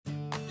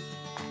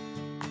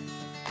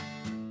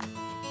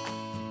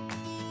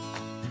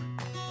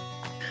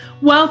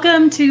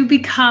Welcome to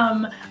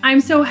Become.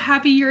 I'm so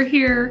happy you're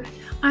here.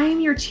 I am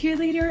your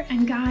cheerleader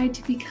and guide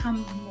to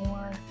become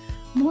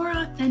more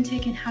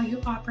authentic in how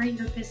you operate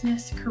your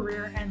business,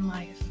 career, and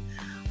life.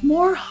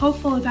 More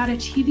hopeful about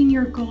achieving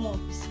your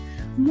goals.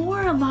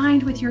 More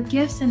aligned with your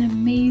gifts and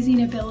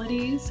amazing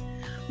abilities.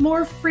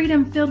 More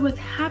freedom filled with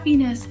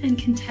happiness and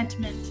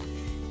contentment.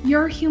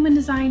 Your human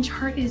design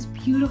chart is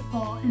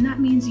beautiful, and that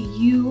means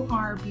you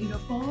are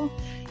beautiful.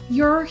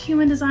 Your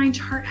human design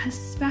chart has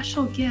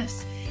special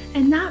gifts,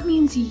 and that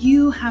means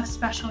you have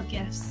special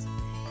gifts.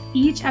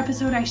 Each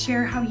episode I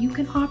share how you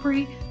can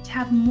operate to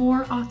have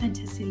more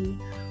authenticity,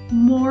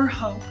 more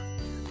hope,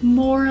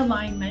 more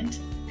alignment,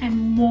 and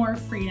more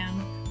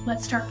freedom.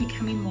 Let's start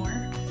becoming more.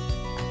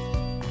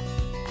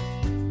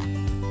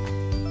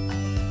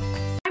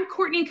 I'm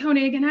Courtney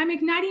Koenig, and I'm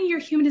igniting your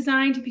human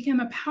design to become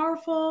a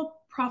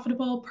powerful,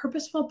 profitable,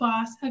 purposeful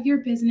boss of your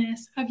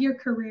business, of your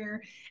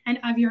career, and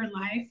of your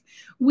life.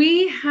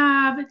 We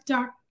have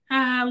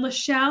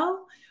LaChelle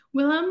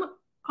Wieme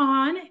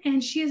on,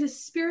 and she is a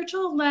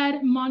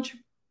spiritual-led mompreneur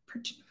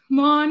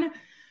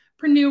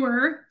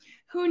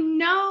who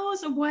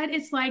knows what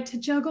it's like to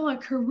juggle a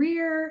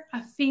career,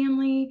 a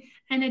family,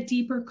 and a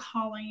deeper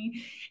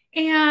calling.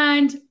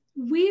 And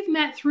we've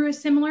met through a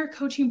similar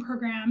coaching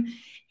program,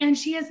 and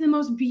she has the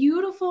most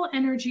beautiful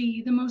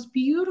energy, the most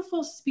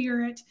beautiful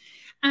spirit.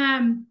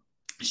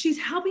 She's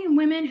helping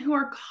women who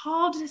are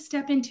called to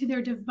step into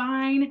their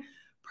divine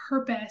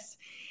purpose.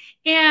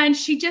 And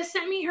she just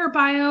sent me her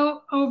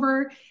bio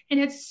over, and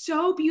it's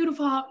so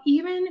beautiful how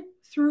even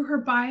through her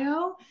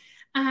bio,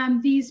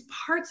 these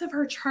parts of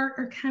her chart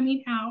are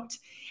coming out.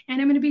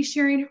 And I'm going to be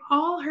sharing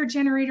all her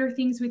generator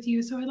things with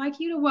you. So I'd like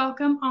you to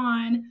welcome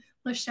on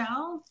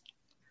LaChelle.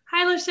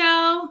 Hi,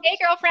 LaChelle. Hey,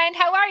 girlfriend.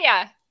 How are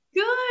you?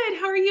 Good.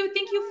 How are you?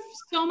 Thank you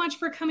so much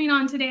for coming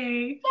on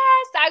today.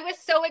 Yes, I was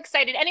so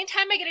excited.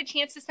 Anytime I get a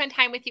chance to spend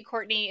time with you,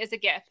 Courtney, is a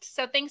gift.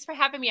 So thanks for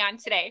having me on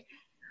today.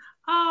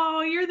 Oh,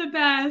 you're the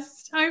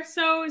best. I'm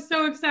so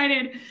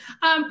excited.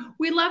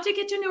 We'd love to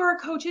get to know our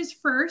coaches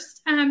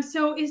first.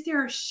 So is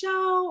there a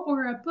show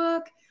or a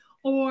book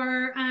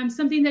or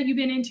something that you've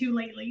been into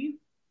lately?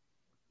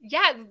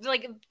 Yeah,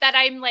 like that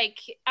I'm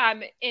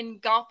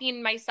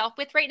engulfing myself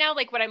with right now,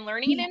 like what I'm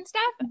learning and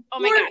stuff. Oh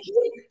my gosh.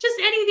 Just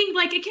anything,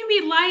 like it can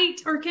be light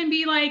or it can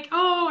be like,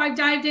 oh, I've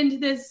dived into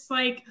this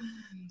like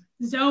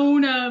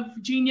zone of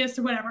genius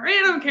or whatever. I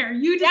don't care.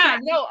 You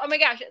decide. Yeah, no, oh my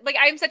gosh. Like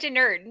I'm such a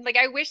nerd. Like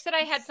I wish that I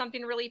had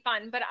something really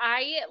fun, but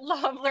I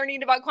love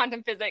learning about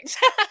quantum physics,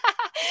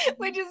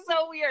 which is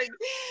so weird.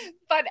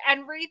 But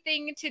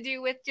everything to do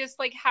with just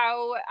like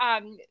how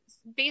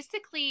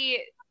basically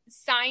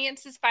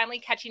science is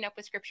finally catching up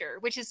with scripture,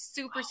 which is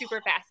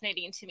super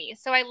fascinating to me.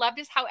 So I love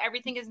just how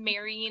everything is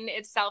marrying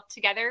itself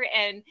together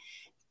and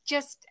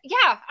just,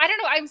 yeah, I don't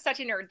know. I'm such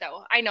a nerd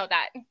though. I know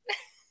that.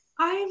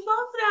 I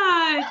love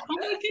that. Oh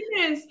my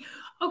goodness.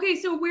 Okay.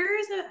 So where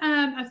is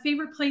a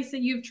favorite place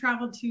that you've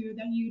traveled to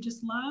that you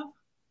just love?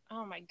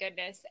 Oh my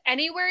goodness.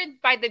 Anywhere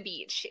by the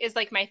beach is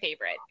like my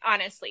favorite,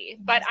 honestly.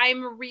 But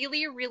I'm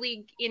really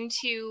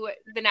into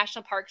the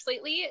national parks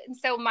lately. And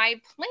so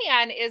my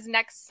plan is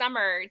next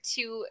summer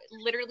to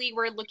literally,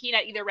 we're looking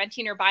at either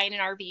renting or buying an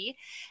RV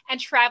and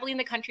traveling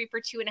the country for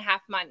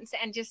 2.5 months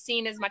and just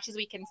seeing as much as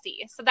we can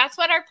see. So that's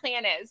what our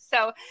plan is.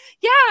 So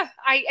yeah,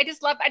 I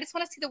just want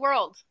to see the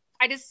world.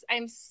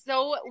 I'm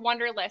so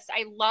wanderlust.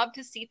 I love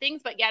to see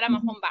things, but yet I'm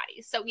a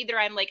homebody. So either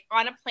I'm like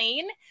on a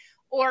plane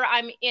or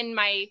I'm in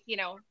my,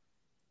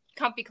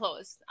 comfy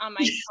clothes on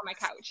my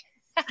couch.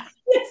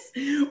 Yes.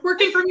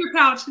 Working from your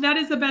couch. That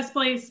is the best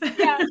place.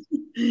 Yeah.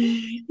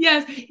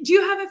 Yes. Do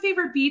you have a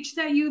favorite beach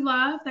that you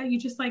love that you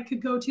just like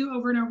could go to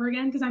over and over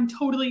again? Because I'm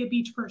totally a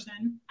beach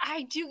person.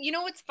 I do. You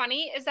know, what's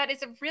funny is that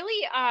it's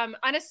really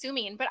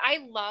unassuming, but I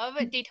love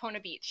Daytona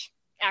Beach.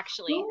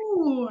 Actually.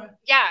 Ooh.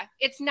 Yeah,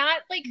 it's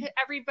not like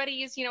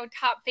everybody's,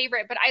 top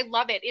favorite, but I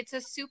love it. It's a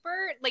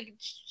super like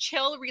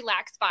chill,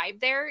 relaxed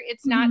vibe there.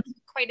 It's not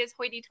quite as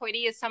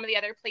hoity-toity as some of the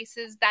other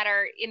places that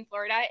are in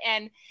Florida.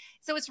 And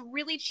so it's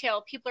really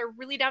chill. People are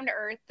really down to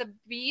earth. The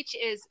beach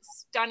is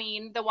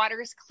stunning. The water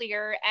is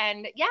clear.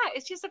 And yeah,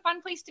 it's just a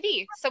fun place to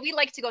be. So we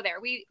like to go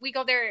there. We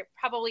go there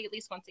probably at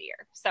least once a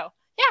year. So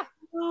yeah.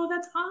 Oh,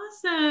 that's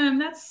awesome.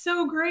 That's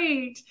so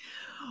great.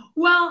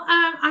 Well,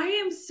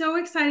 I am so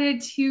excited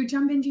to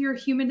jump into your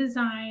human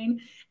design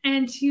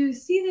and to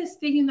see this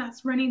theme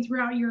that's running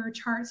throughout your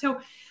chart. So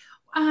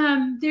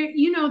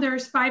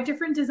there's 5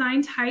 different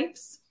design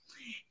types,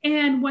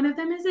 and one of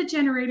them is a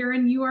generator,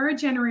 and you are a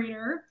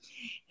generator.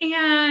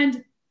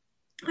 And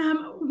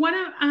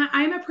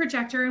I'm a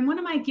projector, and one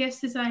of my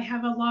gifts is I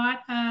have a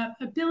lot of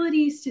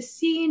abilities to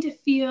see and to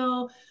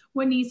feel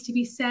what needs to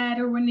be said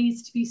or what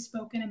needs to be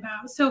spoken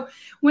about. So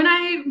when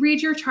I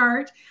read your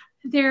chart,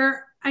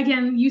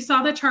 again, you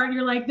saw the chart,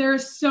 you're like,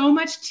 there's so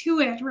much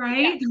to it,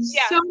 right? There's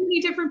so many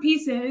different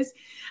pieces.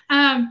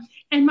 And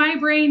my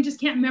brain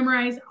just can't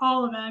memorize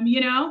all of them,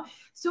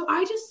 So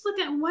I just look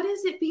at what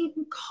is it being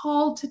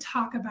called to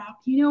talk about?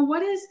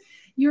 What is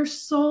your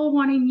soul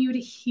wanting you to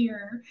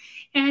hear.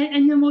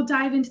 And then we'll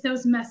dive into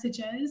those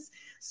messages.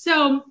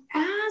 So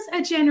as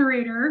a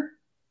generator,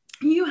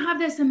 you have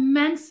this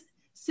immense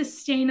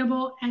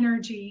sustainable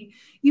energy.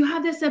 You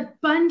have this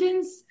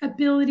abundance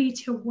ability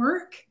to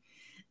work,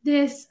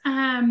 this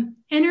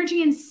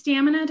energy and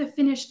stamina to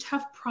finish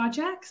tough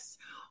projects,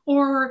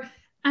 or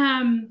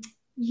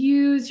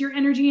use your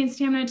energy and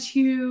stamina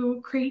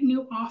to create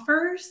new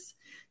offers,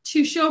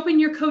 to show up in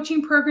your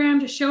coaching program,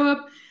 to show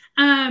up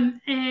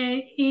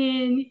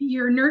in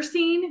your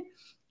nursing,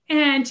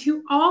 and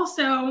to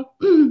also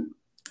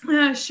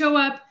show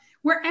up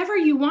wherever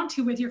you want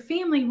to with your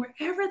family,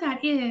 wherever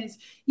that is.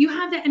 You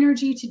have the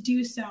energy to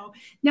do so.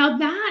 Now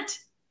that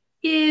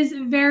is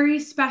very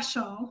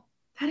special.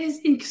 That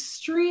is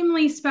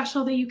extremely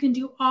special that you can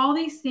do all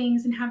these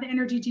things and have the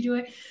energy to do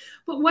it.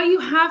 But what you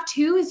have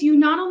too is you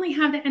not only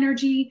have the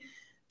energy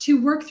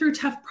to work through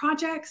tough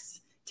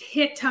projects, to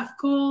hit tough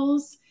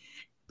goals,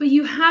 but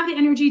you have the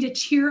energy to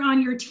cheer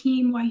on your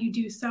team while you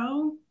do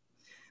so.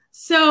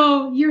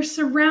 So you're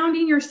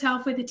surrounding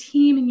yourself with a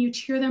team and you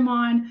cheer them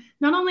on,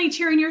 not only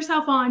cheering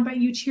yourself on, but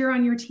you cheer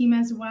on your team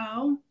as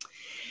well.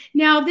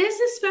 Now, this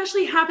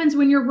especially happens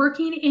when you're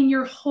working in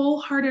your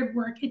wholehearted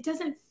work. It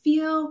doesn't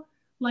feel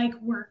like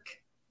work.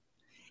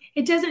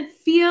 It doesn't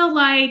feel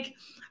like,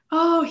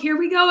 oh, here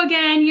we go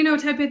again,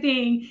 type of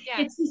thing.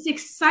 Yeah. It's this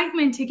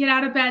excitement to get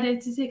out of bed.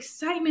 It's this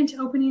excitement to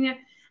opening it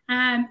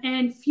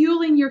and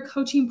fueling your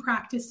coaching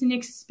practice and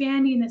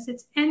expanding this.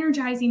 It's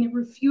energizing. It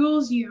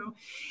refuels you.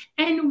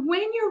 And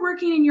when you're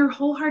working in your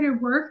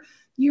wholehearted work,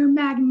 you're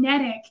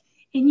magnetic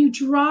and you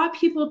draw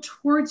people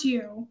towards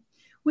you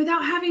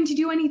without having to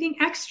do anything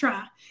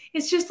extra.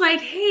 It's just like,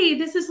 hey,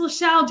 this is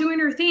LaChelle doing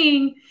her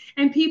thing.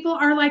 And people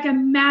are like a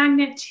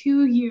magnet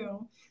to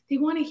you. They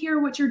want to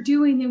hear what you're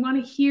doing. They want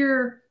to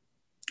hear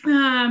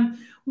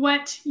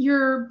what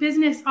your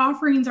business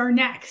offerings are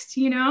next.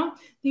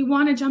 They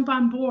want to jump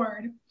on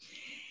board.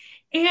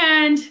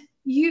 And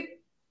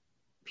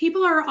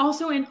people are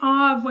also in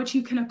awe of what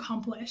you can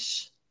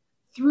accomplish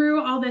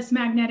through all this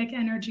magnetic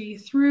energy,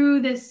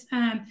 through this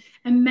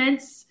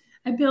immense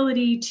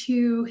ability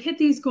to hit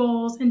these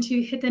goals and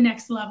to hit the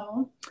next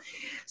level.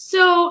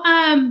 So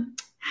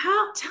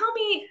tell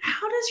me,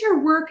 how does your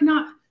work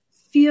not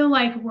feel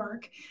like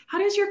work? How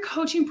does your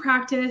coaching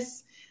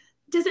practice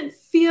doesn't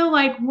feel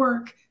like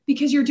work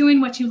because you're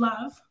doing what you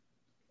love?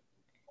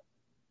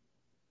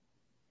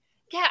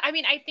 Yeah, I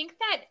mean, I think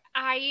that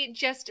I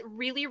just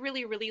really,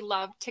 really, really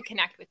love to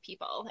connect with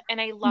people. And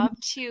I love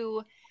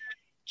to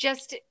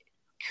just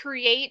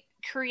create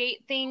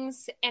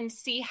things and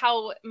see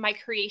how my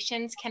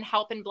creations can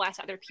help and bless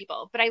other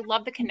people. But I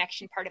love the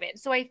connection part of it.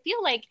 So I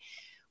feel like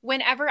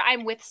whenever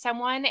I'm with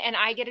someone and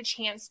I get a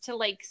chance to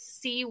like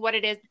see what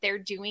it is that they're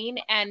doing,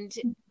 and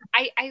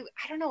I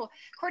don't know,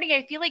 Courtney,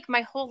 I feel like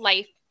my whole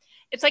life,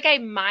 it's like I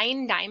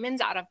mine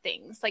diamonds out of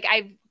things. Like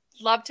I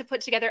love to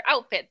put together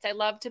outfits. I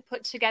love to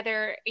put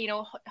together,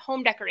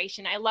 home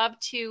decoration. I love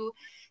to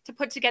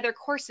put together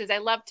courses. I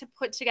love to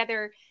put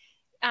together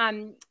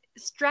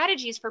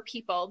strategies for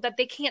people that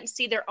they can't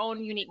see their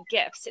own unique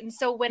gifts. And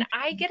so when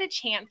I get a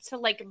chance to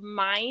like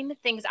mine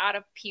things out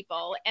of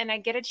people and I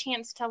get a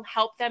chance to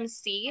help them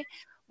see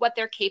what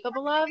they're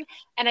capable of,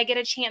 and I get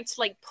a chance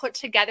to like put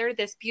together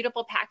this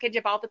beautiful package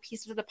of all the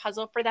pieces of the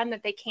puzzle for them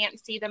that they can't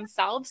see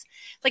themselves,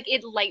 like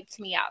it lights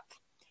me up.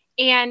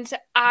 And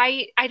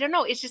I don't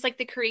know, it's just like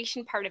the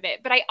creation part of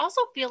it. But I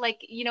also feel like,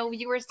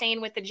 you were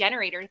saying with the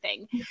generator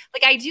thing,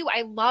 like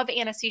I love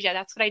anesthesia.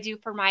 That's what I do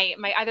for my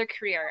other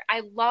career.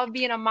 I love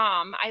being a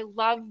mom. I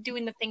love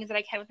doing the things that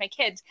I can with my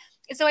kids.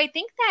 And so I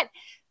think that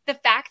the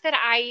fact that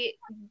I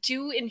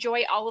do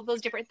enjoy all of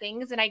those different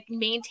things and I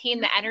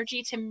maintain the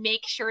energy to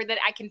make sure that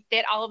I can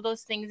fit all of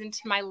those things into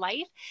my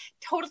life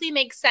totally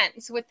makes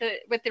sense with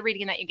the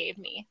reading that you gave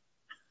me.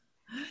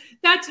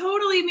 That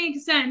totally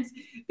makes sense,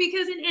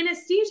 because in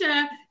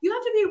anesthesia, you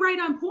have to be right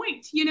on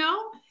point, and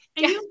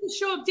you have to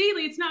show up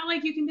daily. It's not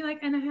like you can be like,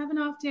 and I have an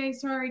off day.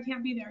 Sorry, I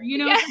can't be there,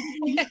 Yeah.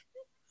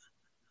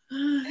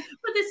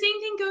 But the same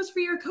thing goes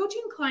for your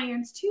coaching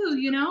clients too.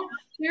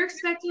 They're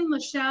expecting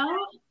LaChelle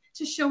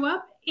to show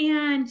up,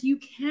 and you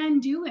can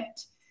do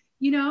it,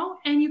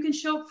 and you can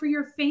show up for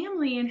your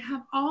family and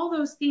have all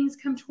those things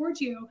come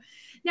towards you.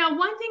 Now,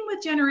 one thing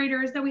with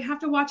generators that we have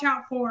to watch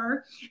out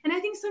for, and I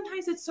think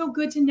sometimes it's so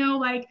good to know,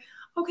 like,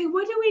 okay,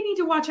 what do we need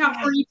to watch out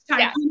for each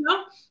time?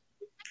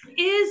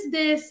 Is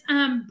this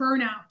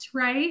burnout,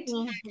 right?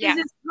 Is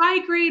this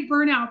high grade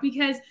burnout?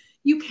 Because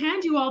you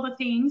can do all the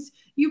things.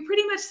 You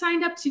pretty much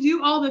signed up to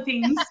do all the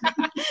things.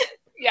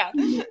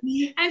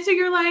 And so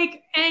you're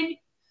like, and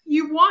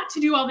you want to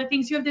do all the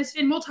things. You have this,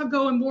 and we'll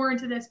go more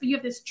into this, but you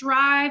have this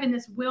drive and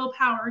this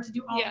willpower to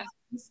do all the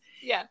things.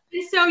 Yeah.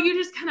 And so you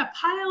just kind of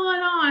pile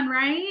it on,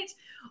 right?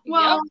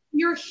 Well,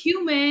 you're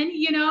human,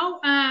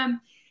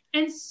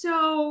 and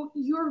so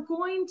you're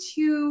going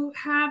to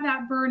have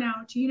that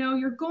burnout,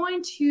 you're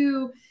going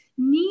to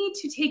need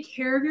to take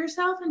care of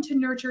yourself and to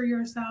nurture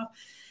yourself.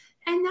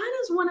 And that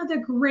is one of the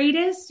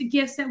greatest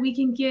gifts that we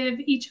can give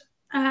each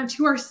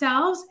to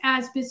ourselves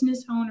as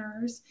business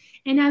owners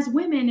and as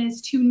women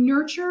is to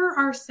nurture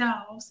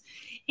ourselves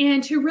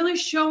and to really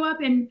show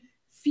up and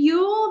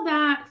fuel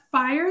that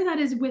fire that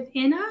is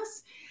within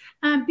us.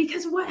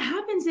 Because what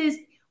happens is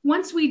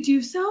once we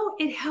do so,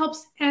 it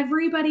helps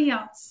everybody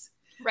else.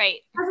 Right.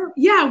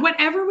 Yeah.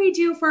 Whatever we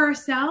do for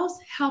ourselves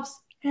helps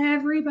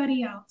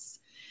everybody else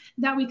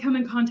that we come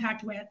in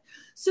contact with.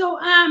 So,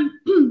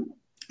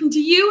 do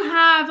you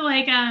have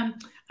like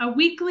a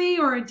weekly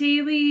or a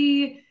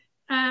daily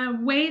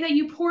way that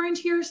you pour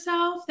into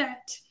yourself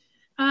that,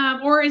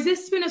 or has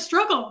this been a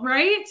struggle,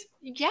 right?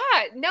 Yeah,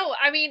 no,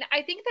 I mean,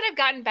 I think that I've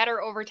gotten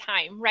better over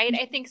time, right?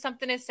 I think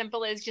something as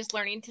simple as just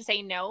learning to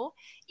say no,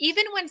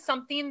 even when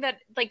something that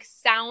like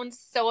sounds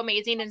so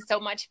amazing and so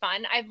much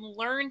fun, I've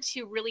learned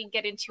to really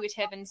get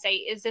intuitive and say,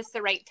 is this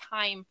the right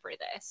time for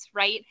this?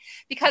 Right?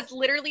 Because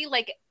literally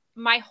like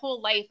my whole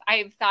life,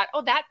 I've thought,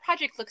 oh, that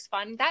project looks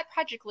fun. That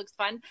project looks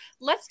fun.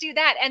 Let's do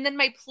that. And then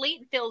my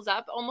plate fills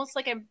up almost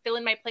like I'm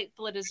filling my plate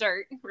full of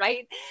dessert.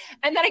 Right.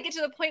 And then I get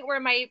to the point where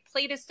my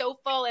plate is so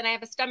full and I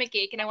have a stomach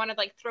ache and I want to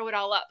like throw it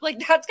all up. Like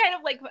that's kind of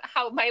like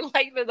how my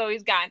life has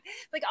always gone.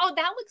 Like, oh,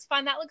 that looks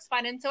fun. That looks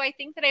fun. And so I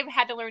think that I've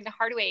had to learn the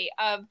hard way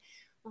of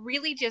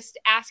really just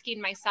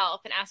asking myself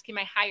and asking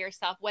my higher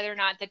self whether or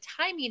not the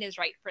timing is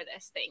right for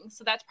this thing.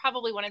 So that's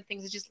probably one of the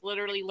things is just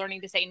literally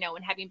learning to say no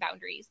and having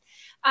boundaries.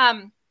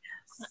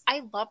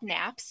 I love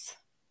naps.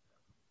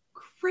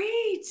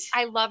 Great.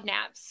 I love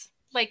naps.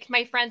 Like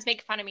my friends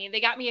make fun of me.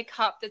 They got me a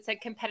cup that said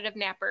competitive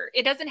napper.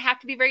 It doesn't have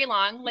to be very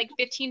long, like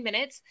 15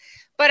 minutes,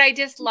 but I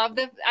just love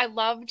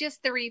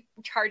just the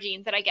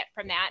recharging that I get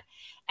from that.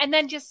 And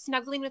then just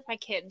snuggling with my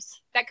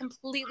kids, that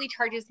completely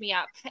charges me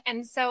up.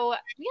 And so,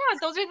 yeah,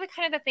 those are the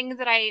kind of the things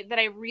that I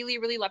really,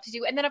 really love to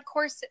do. And then of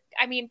course,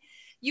 I mean,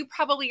 you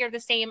probably are the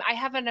same. I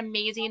have an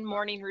amazing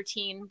morning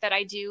routine that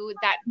I do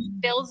that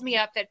fills me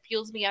up, that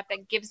fuels me up,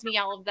 that gives me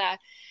all of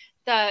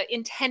the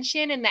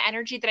intention and the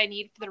energy that I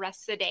need for the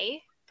rest of the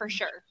day, for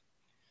sure.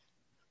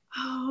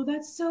 Oh,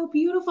 that's so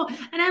beautiful.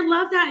 And I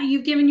love that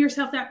you've given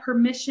yourself that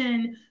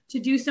permission to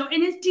do so.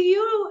 And do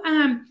you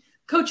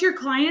coach your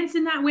clients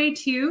in that way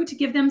too, to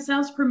give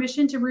themselves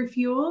permission to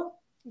refuel?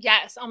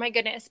 Yes. Oh my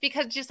goodness.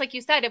 Because just like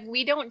you said, if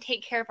we don't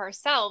take care of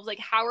ourselves, like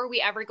how are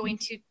we ever going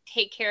to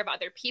take care of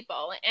other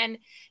people? And,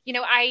 you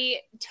know,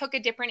 I took a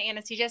different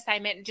anesthesia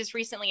assignment just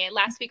recently.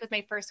 Last week was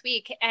my first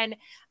week and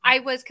I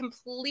was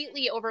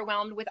completely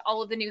overwhelmed with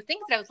all of the new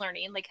things that I was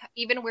learning, like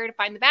even where to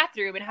find the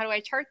bathroom and how do I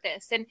chart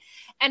this?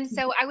 And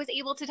so I was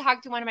able to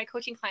talk to one of my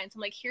coaching clients.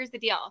 I'm like, here's the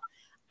deal.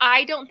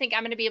 I don't think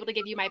I'm going to be able to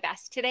give you my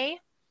best today.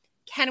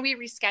 Can we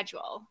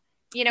reschedule?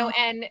 You know,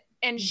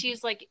 and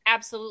she's like,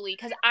 absolutely.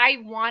 Because I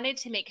wanted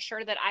to make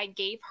sure that I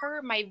gave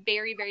her my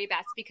very, very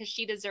best because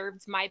she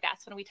deserves my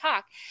best when we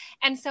talk.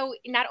 And so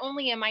not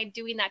only am I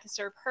doing that to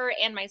serve her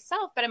and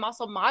myself, but I'm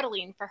also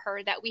modeling for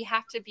her that we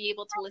have to be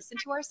able to listen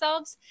to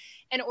ourselves.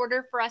 In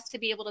order for us to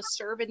be able to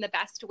serve in the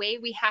best way,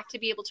 we have to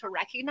be able to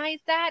recognize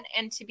that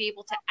and to be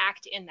able to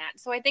act in that.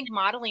 So I think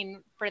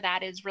modeling for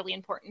that is really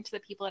important to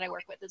the people that I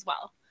work with as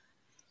well.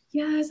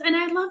 Yes. And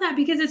I love that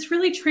because it's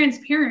really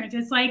transparent.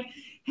 It's like,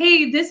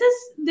 hey, this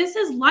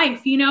is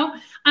life, you know?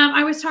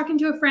 I was talking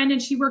to a friend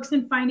and she works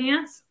in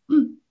finance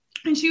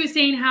and she was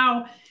saying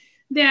how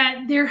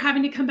that they're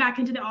having to come back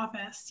into the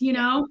office, you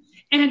know,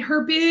 and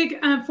her big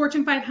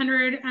Fortune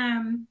 500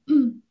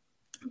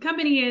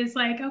 company is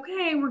like,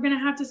 okay, we're going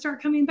to have to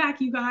start coming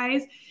back, you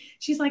guys.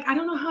 She's like, I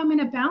don't know how I'm going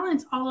to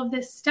balance all of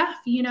this stuff,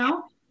 you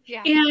know?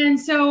 Yeah. And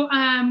so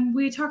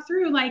we talked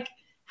through like,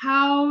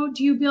 how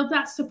do you build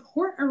that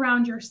support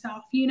around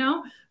yourself, you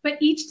know? But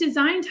each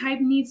design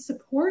type needs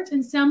support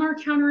and some are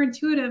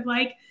counterintuitive,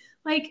 like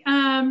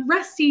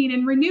resting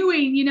and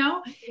renewing, you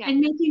know,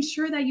 and making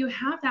sure that you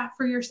have that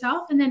for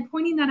yourself and then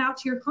pointing that out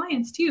to your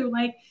clients too.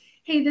 Like,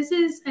 hey, this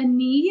is a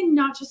need,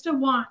 not just a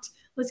want.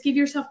 Let's give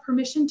yourself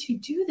permission to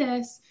do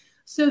this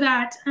so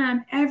that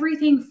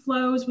everything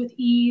flows with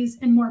ease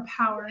and more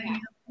power in your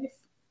life.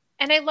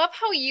 And I love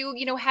how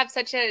you know, have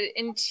such a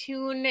in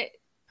tune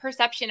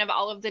perception of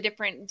all of the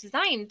different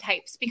design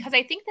types, because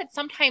I think that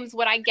sometimes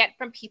what I get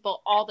from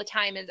people all the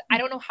time is, I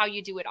don't know how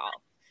you do it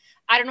all.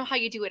 I don't know how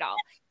you do it all.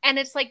 And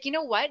it's like, you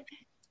know what?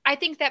 I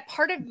think that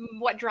part of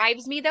what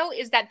drives me though,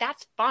 is that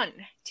that's fun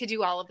to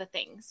do all of the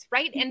things.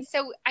 Right. And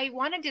so I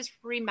want to just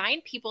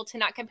remind people to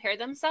not compare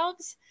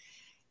themselves,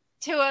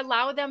 to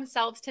allow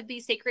themselves to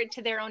be sacred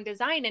to their own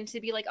design and to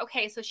be like,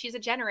 okay, so she's a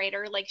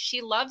generator. Like she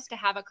loves to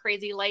have a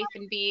crazy life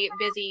and be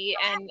busy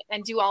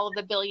and do all of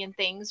the billion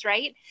things.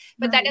 Right.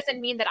 But that doesn't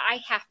mean that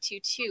I have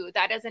to too.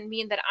 That doesn't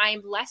mean that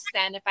I'm less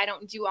than if I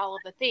don't do all of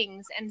the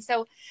things. And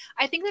so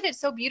I think that it's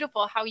so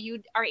beautiful how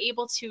you are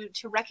able to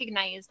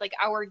recognize like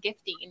our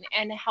gifting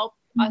and help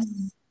us,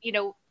 you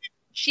know,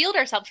 shield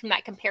ourselves from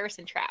that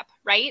comparison trap.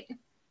 Right.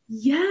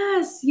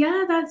 Yes.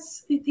 Yeah.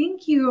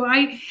 Thank you.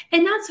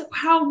 And that's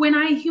how, when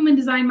I human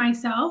design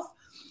myself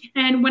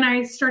and when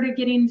I started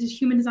getting into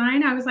human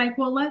design, I was like,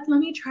 well, let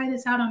me try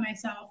this out on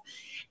myself.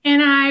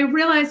 And I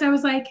realized, I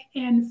was like,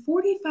 in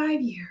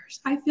 45 years,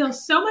 I feel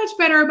so much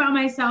better about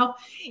myself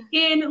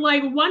in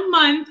like 1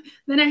 month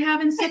than I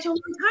have in such a long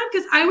time,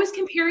 because I was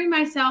comparing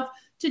myself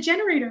to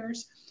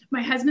generators.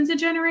 My husband's a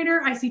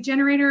generator. I see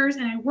generators,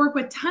 and I work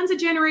with tons of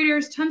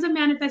generators, tons of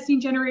manifesting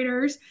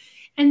generators,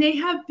 and they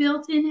have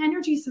built-in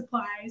energy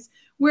supplies,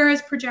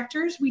 whereas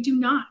projectors, we do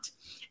not.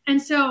 And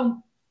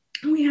so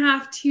we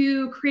have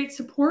to create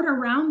support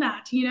around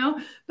that,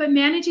 but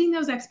managing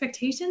those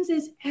expectations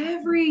is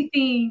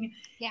everything.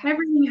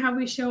 Everything, how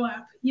we show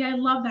up. Yeah, I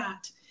love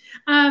that.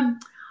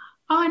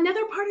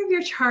 Another part of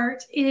your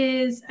chart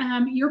is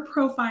your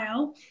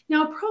profile.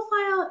 Now,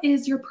 profile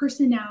is your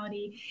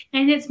personality,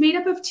 and it's made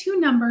up of 2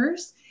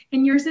 numbers,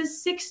 and yours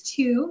is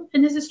 6-2,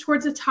 and this is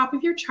towards the top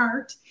of your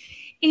chart.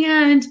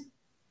 And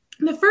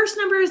the first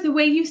number is the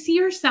way you see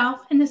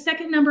yourself, and the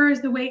second number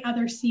is the way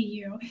others see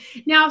you.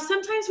 Now,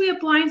 sometimes we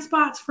have blind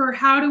spots for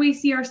how do we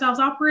see ourselves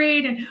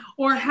operate,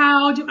 or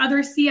how do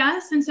others see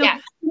us. And so the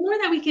more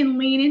that we can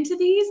lean into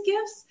these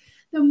gifts,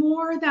 the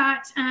more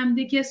that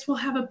the gifts will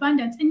have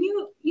abundance. And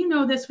you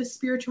know this with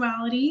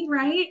spirituality,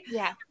 right?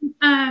 Yeah.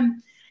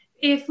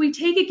 If we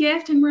take a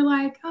gift and we're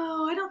like,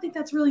 oh, I don't think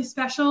that's really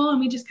special,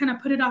 and we just kind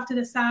of put it off to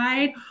the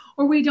side,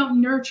 or we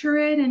don't nurture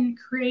it and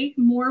create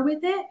more with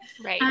it,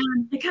 right.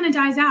 It kind of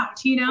dies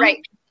out,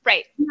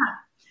 Right. Yeah.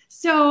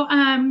 So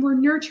we're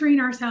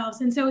nurturing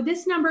ourselves. And so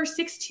this number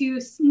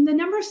 6-2, the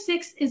number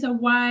 6 is a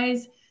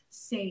wise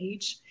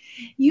sage.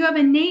 You have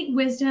innate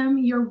wisdom.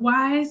 You're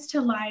wise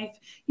to life.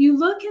 You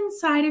look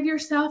inside of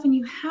yourself and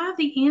you have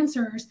the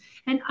answers,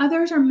 and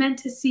others are meant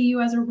to see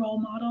you as a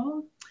role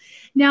model.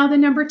 Now, the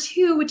number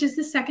 2, which is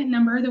the second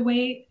number, the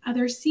way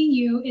others see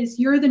you, is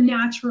you're the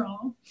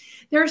natural.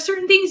 There are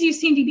certain things you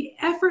seem to be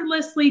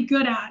effortlessly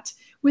good at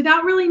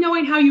without really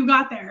knowing how you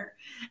got there.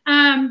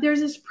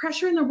 There's this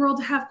pressure in the world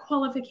to have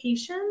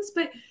qualifications,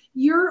 but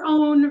your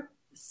own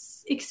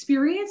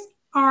experience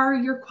are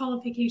your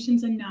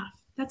qualifications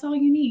enough. That's all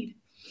you need.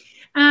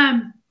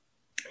 And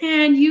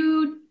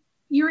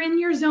you're in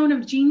your zone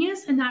of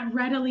genius, and that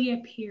readily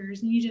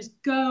appears, and you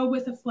just go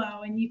with the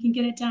flow and you can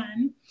get it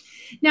done.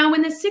 Now,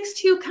 when the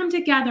 6-2 come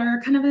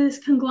together, kind of this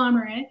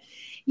conglomerate,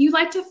 you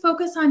like to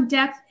focus on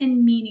depth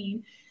and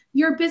meaning.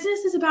 Your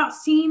business is about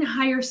seeing a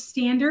higher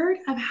standard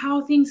of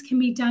how things can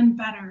be done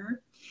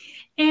better,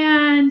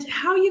 and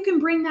how you can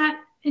bring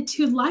that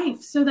into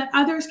life so that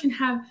others can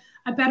have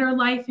a better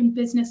life and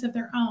business of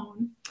their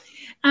own.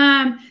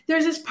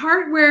 There's this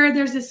part where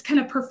there's this kind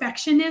of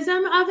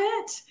perfectionism of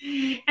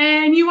it,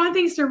 and you want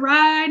things to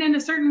ride in a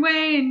certain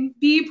way and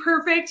be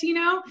perfect,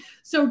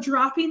 So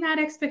dropping that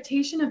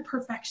expectation of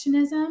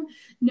perfectionism,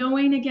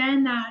 knowing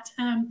again that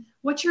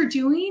what you're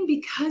doing,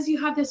 because you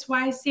have this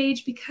wise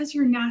sage, because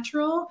you're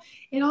natural,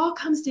 it all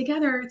comes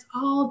together. It's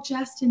all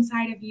just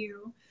inside of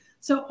you.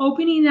 So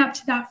opening up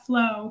to that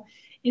flow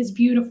is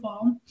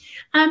beautiful.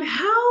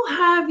 How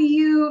have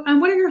you,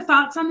 what are your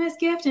thoughts on this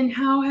gift, and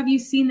how have you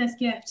seen this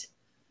gift?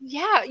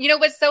 Yeah.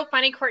 What's so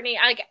funny, Courtney,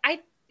 I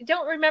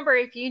don't remember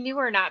if you knew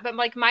or not, but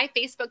like my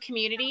Facebook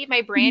community,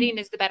 my branding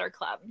is the Better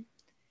Club.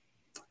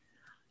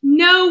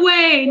 No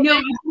way.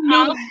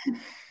 No.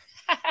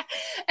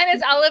 And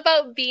it's all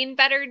about being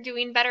better,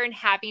 doing better, and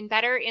having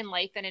better in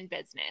life and in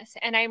business.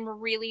 And I'm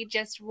really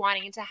just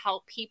wanting to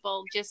help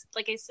people, just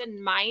like I said,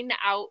 mine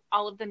out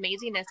all of the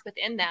amazingness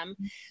within them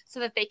so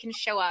that they can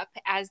show up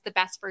as the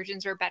best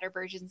versions or better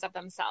versions of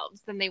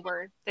themselves than they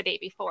were the day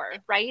before.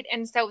 Right.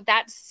 And so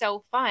that's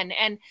so fun.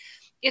 And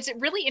it's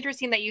really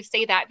interesting that you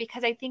say that,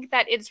 because I think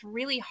that it's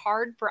really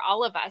hard for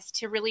all of us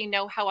to really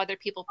know how other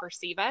people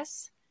perceive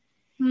us.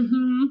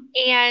 Mm-hmm.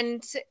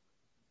 And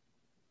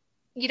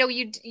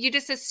you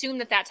just assume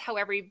that that's how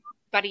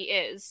everybody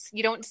is.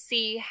 You don't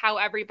see how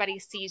everybody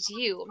sees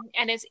you.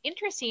 And it's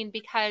interesting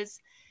because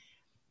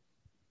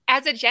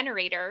as a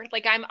generator,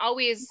 like I'm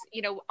always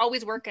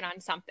working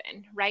on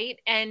something, right?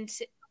 And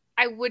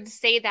I would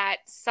say that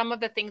some of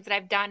the things that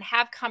I've done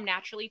have come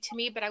naturally to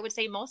me, but I would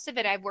say most of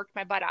it I've worked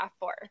my butt off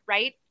for,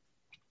 right?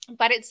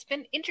 But it's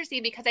been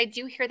interesting because I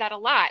do hear that a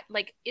lot.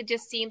 Like it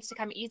just seems to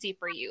come easy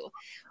for you,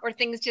 or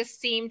things just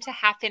seem to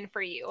happen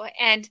for you.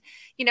 And,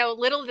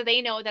 little do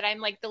they know that I'm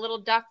like the little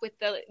duck with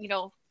the,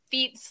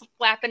 feet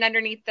flapping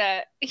underneath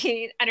the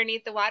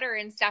water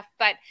and stuff.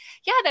 But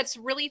yeah, that's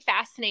really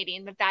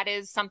fascinating that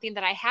is something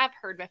that I have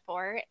heard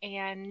before.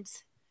 And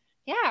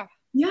yeah.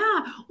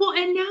 Yeah. Well,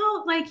 and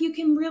now like you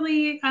can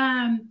really,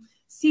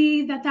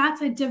 see that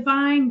that's a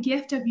divine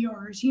gift of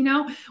yours.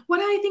 What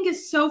I think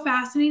is so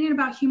fascinating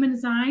about human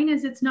design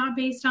is it's not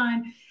based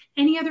on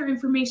any other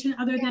information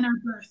other than our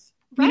birth.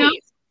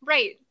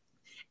 Right.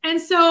 And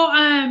so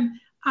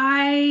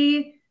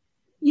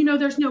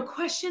there's no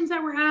questions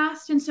that were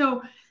asked. And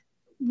so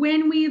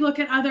when we look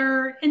at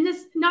and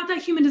this, not that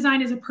human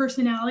design is a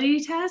personality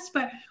test,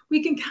 but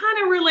we can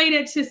kind of relate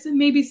it to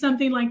maybe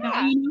something like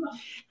that,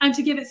 and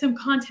to give it some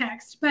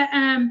context. But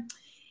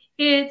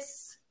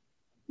it's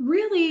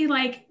really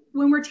like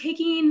when we're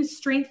taking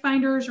strength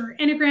finders or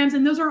enneagrams,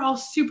 and those are all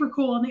super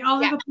cool and they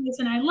all have a place,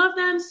 and I love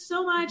them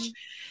so much.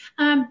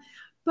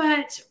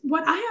 But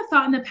what I have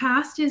thought in the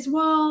past is,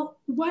 well,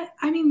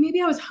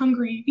 maybe I was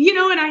hungry,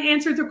 and I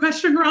answered the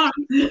question wrong,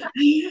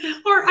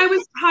 or I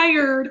was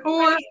tired,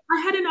 or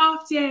I had an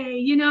off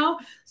day,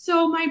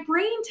 So my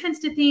brain tends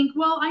to think,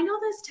 well, I know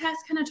this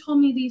test kind of told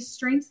me these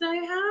strengths that I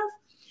have,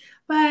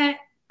 but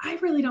I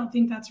really don't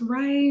think that's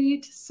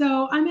right.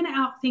 So I'm going to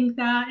outthink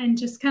that and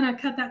just kind of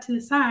cut that to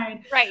the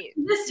side. Right.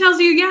 This tells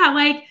you,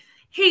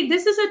 hey,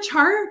 this is a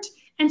chart.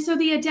 And so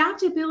the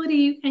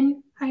adaptability,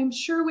 and I'm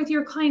sure with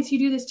your clients, you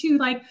do this too,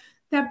 like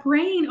that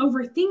brain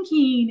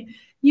overthinking,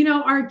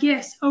 our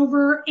gifts,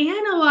 over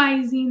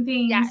analyzing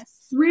things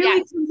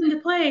really comes into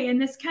play.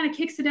 And this kind of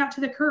kicks it out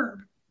to the curb.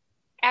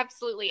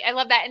 Absolutely. I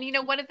love that.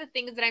 And, one of the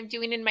things that I'm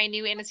doing in my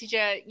new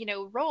anesthesia,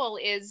 role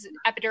is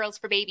epidurals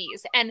for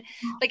babies. And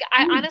like,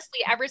 I honestly,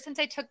 ever since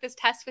I took this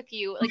test with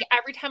you, like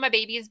every time a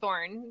baby is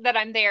born that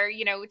I'm there,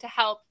 to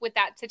help with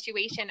that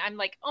situation, I'm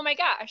like, oh my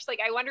gosh,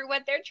 like, I wonder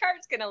what their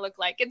chart's going to look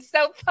like. It's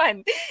so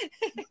fun.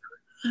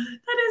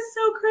 That is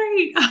so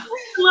great. I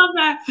love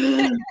that.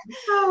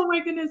 Oh my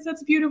goodness.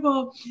 That's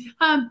beautiful.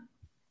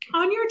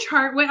 On your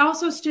chart, what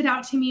also stood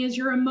out to me is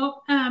your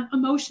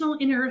emotional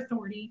inner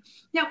authority.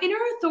 Now, inner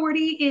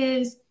authority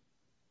is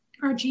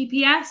our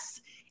GPS.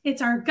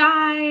 It's our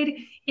guide.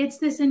 It's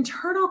this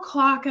internal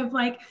clock of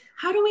like,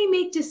 how do we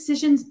make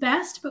decisions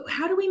best? But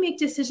how do we make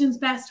decisions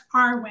best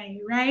our way,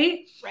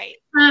 right? Right.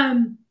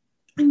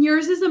 And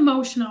yours is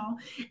emotional.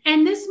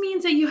 And this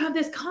means that you have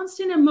this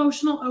constant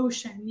emotional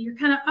ocean. You're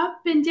kind of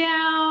up and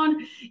down,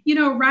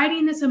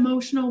 riding this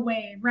emotional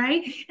wave,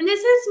 right? And this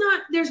is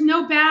not, there's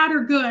no bad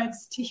or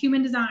goods to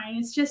human design.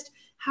 It's just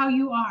how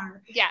you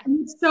are. Yeah.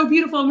 And it's so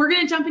beautiful. And we're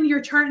going to jump into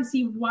your chart and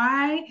see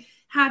why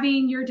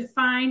having your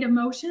defined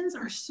emotions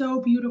are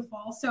so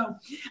beautiful. So,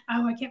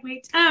 I can't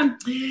wait.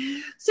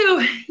 So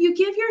you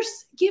give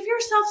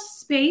yourself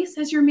space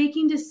as you're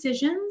making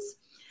decisions.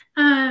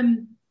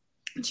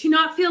 To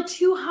not feel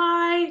too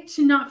high,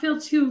 to not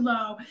feel too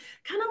low.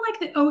 Kind of like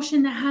the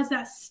ocean that has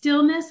that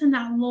stillness and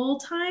that lull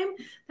time.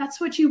 That's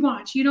what you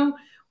want. You don't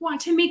want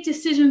to make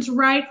decisions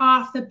right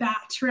off the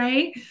bat,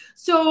 right?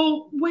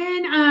 So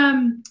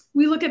when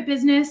we look at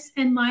business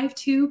and life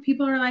too,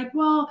 people are like,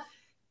 well,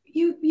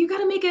 you got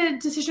to make a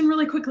decision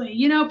really quickly,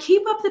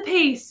 keep up the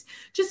pace,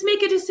 just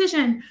make a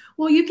decision.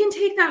 Well, you can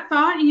take that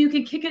thought and you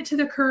can kick it to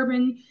the curb.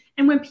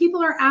 And when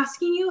people are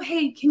asking you,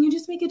 hey, can you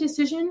just make a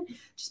decision?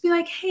 Just be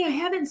like, hey, I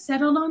haven't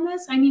settled on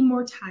this. I need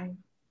more time,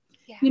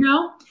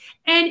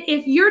 And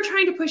if you're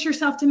trying to push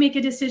yourself to make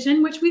a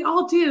decision, which we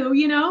all do,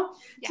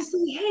 to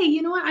say, hey,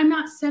 you know what? I'm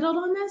not settled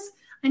on this.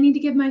 I need to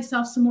give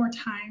myself some more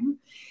time.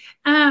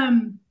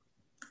 And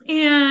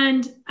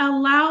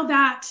allow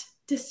that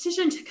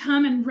decision to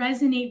come and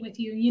resonate with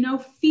you,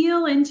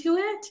 feel into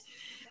it,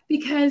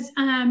 because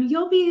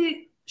you'll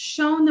be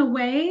shown the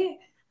way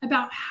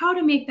about how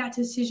to make that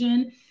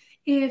decision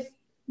if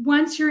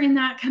once you're in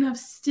that kind of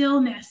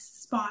stillness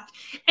spot.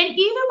 And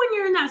even when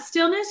you're in that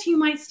stillness, you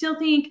might still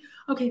think,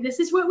 okay, this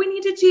is what we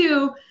need to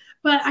do,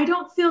 but I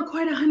don't feel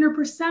quite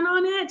 100%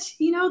 on it.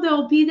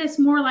 There'll be this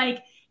more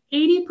like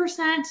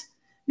 80%,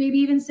 maybe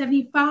even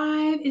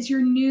 75 is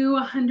your new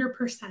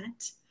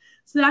 100%.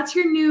 So that's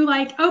your new,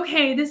 like,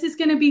 okay, this is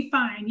going to be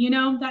fine,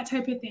 that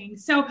type of thing.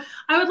 So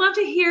I would love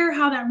to hear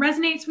how that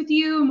resonates with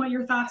you and what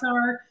your thoughts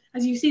are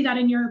as you see that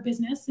in your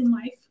business and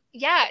life.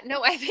 Yeah,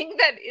 no, I think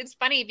that it's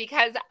funny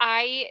because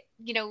I,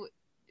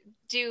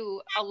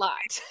 do a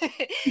lot.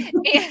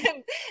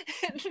 And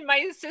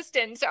my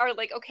assistants are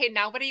like, okay,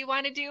 now what do you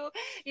want to do?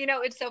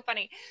 It's so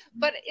funny.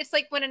 But it's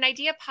like when an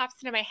idea pops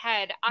into my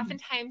head,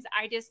 oftentimes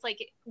I just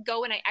like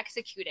go and I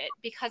execute it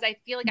because I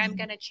feel like I'm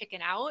going to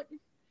chicken out.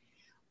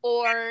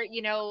 Or,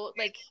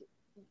 like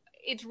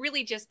it's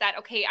really just that,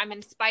 okay, I'm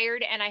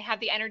inspired and I have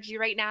the energy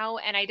right now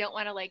and I don't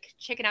want to like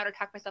chicken out or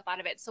talk myself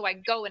out of it. So I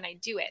go and I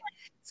do it.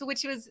 So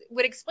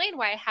would explain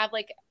why I have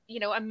like,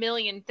 a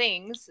million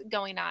things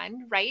going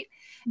on. Right.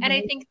 Mm-hmm. And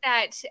I think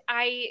that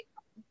I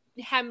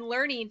am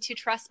learning to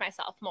trust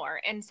myself more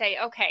and say,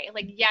 okay,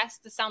 like, yes,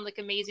 this sounds like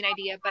an amazing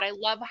idea, but I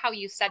love how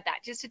you said that,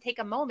 just to take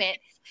a moment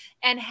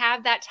and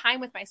have that time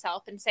with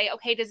myself and say,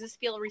 okay, does this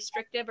feel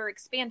restrictive or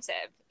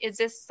expansive? Is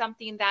this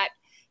something that,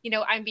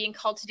 I'm being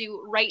called to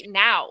do right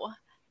now?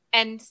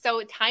 And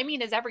so timing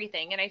is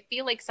everything. And I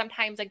feel like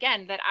sometimes,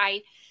 again, that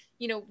I,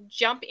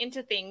 jump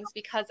into things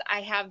because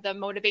I have the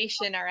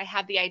motivation or I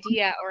have the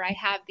idea or I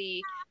have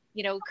the,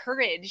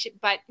 courage,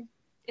 but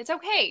it's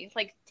okay.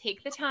 Like,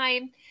 take the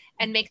time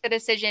and make the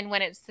decision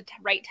when it's the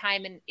right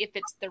time. And if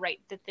it's the right,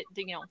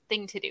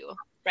 thing to do.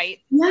 Right.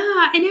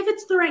 Yeah. And if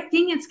it's the right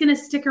thing, it's going to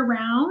stick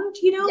around,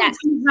 Yes. It's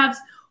going to have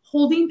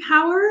holding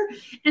power.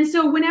 And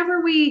so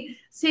whenever we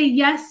say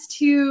yes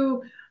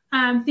to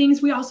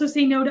things, we also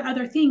say no to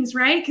other things,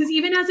 right? Because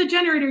even as a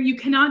generator, you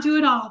cannot do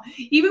it all.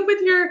 Even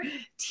with your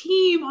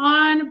team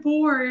on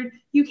board,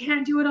 you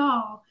can't do it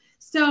all.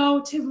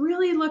 So to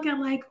really look at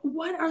like,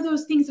 what are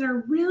those things that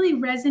are really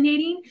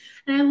resonating?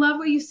 And I love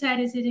what you said.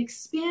 Is it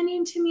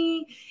expanding to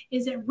me?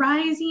 Is it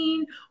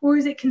rising? Or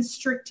is it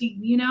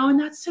constricting? And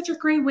that's such a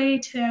great way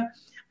to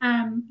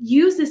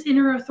use this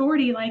inner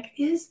authority. Like,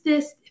 is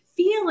this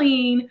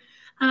feeling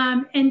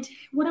And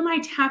what am I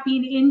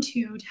tapping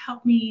into to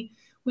help me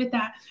with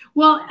that?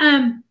 Well,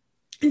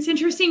 it's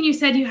interesting. You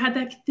said you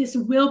had this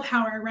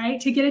willpower, right,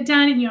 to get it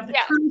done, and you have the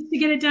courage to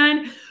get it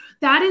done.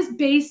 That is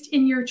based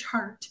in your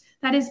chart.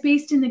 That is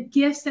based in the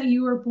gifts that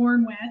you were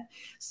born with.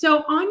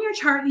 So on your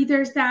chart,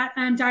 there's that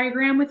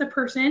diagram with a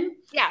person.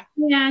 Yeah.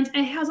 And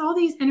it has all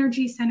these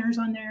energy centers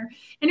on there.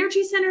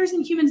 Energy centers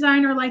in human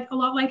design are like a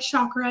lot like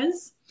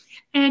chakras.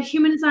 And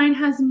human design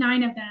has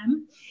 9 of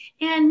them.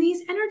 And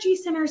these energy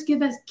centers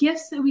give us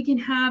gifts that we can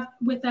have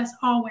with us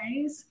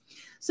always.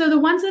 So the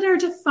ones that are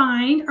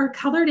defined are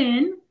colored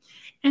in.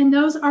 And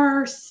those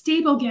are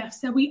stable gifts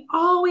that we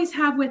always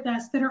have with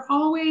us, that are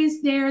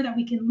always there, that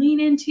we can lean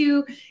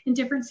into in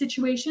different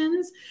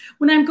situations.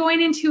 When I'm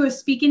going into a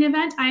speaking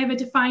event, I have a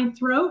defined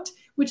throat,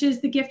 which is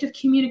the gift of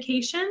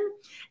communication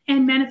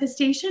and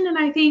manifestation. And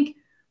I think,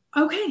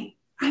 okay,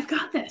 I've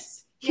got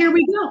this. Here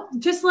we go.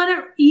 Just let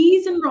it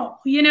ease and roll,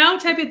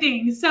 type of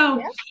thing.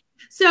 So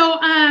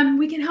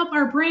we can help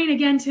our brain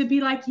again to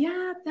be like,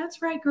 yeah,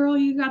 that's right, girl,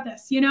 you got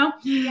this, type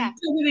of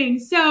thing.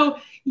 So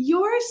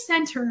your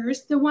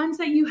centers, the ones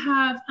that you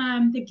have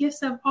the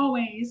gifts of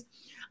always,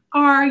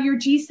 are your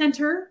G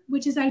center,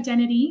 which is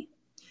identity.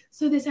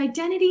 So this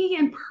identity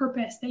and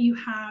purpose that you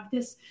have,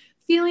 this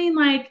feeling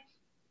like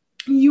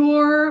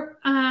you're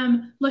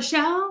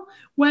LaChelle,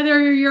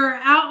 whether you're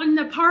out in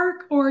the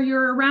park or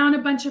you're around a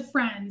bunch of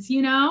friends,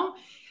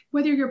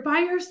 whether you're by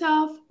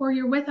yourself or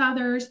you're with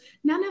others,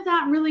 none of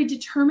that really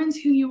determines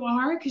who you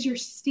are, because you're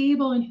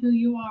stable in who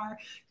you are,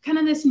 kind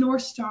of this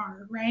North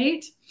Star,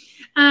 right?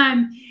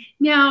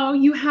 Now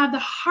you have the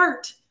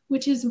heart,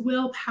 which is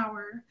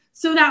willpower.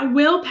 So that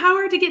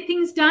willpower to get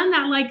things done,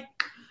 that almost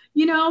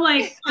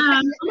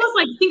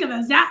like think of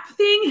a zap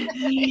thing.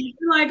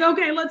 Like,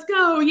 okay, let's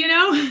go, So you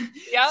kind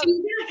of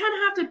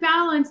have to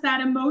balance that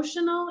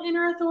emotional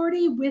inner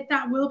authority with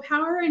that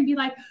willpower and be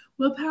like,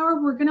 willpower,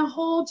 we're going to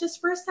hold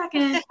just for a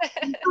second.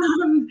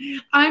 I'm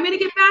going to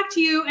get back to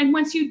you. And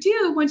once you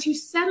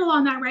settle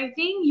on that right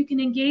thing, you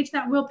can engage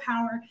that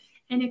willpower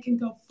and it can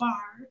go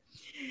far.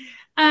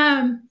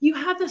 You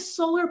have the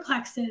solar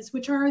plexus,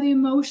 which are the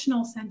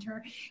emotional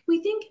center.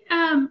 We think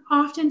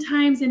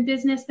oftentimes in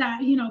business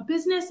that,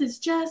 business is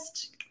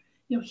just,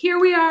 here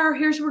we are,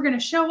 here's we're going to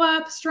show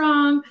up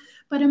strong.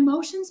 But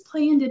emotions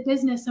play into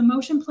business.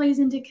 Emotion plays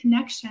into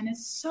connection.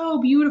 It's so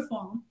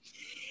beautiful.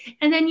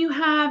 And then you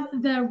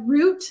have the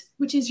root,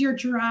 which is your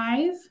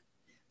drive.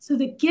 So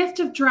the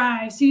gift of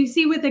drive. So you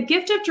see with the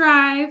gift of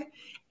drive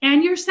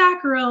and your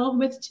sacral,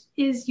 which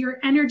is your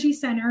energy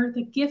center,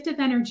 the gift of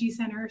energy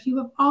center, you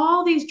have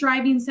all these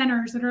driving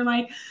centers that are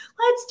like,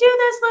 let's do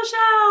this,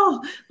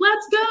 LaChelle,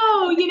 let's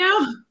go,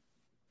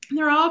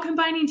 They're all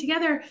combining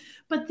together.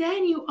 But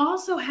then you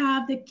also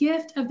have the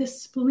gift of the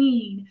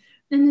spleen.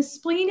 And the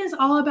spleen is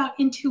all about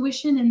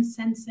intuition and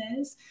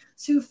senses.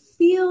 So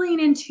feeling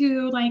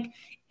into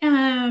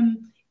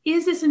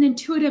is this an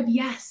intuitive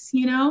yes?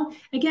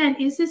 Again,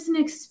 is this an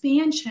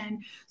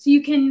expansion? So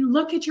you can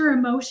look at your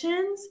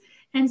emotions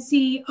and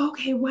see,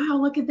 okay, wow,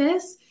 look at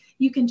this.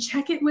 You can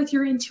check it with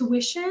your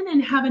intuition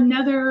and have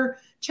another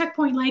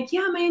checkpoint like,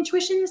 yeah, my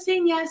intuition is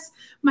saying yes.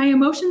 My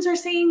emotions are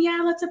saying,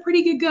 yeah, that's a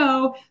pretty good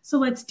go. So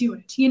let's do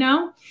it,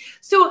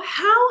 So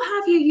how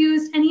have you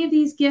used any of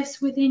these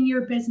gifts within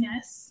your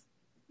business?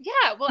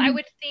 Yeah, well, I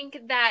would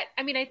think that,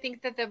 I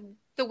think that the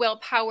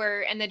willpower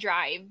and the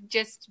drive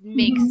just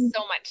makes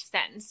so much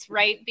sense,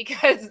 right?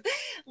 Because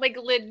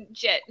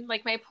legit,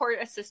 my poor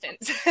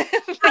assistants, they're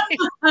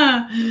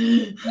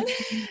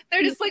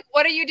just like,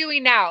 what are you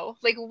doing now?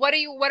 What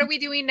are we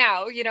doing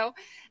now?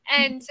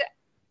 And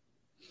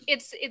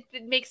it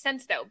makes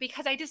sense though,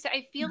 because I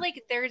feel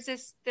like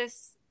there's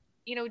this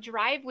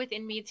drive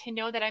within me to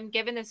know that I'm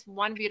given this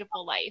one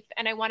beautiful life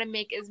and I want to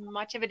make as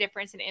much of a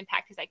difference and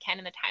impact as I can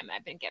in the time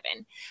I've been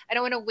given. I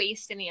don't want to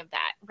waste any of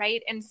that.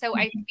 Right. And so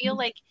I feel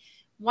like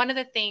one of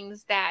the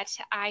things that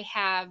I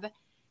have,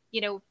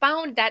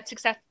 found that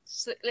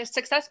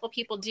successful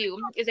people do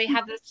is they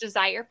have this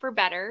desire for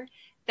better,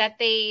 that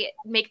they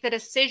make the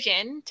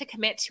decision to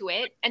commit to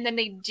it, and then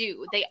they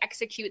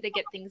execute, they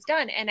get things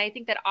done. And I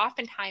think that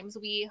oftentimes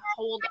we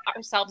hold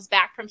ourselves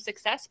back from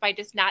success by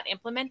just not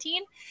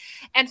implementing.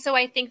 And so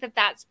I think that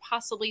that's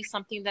possibly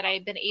something that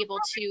I've been able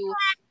to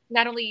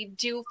not only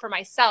do for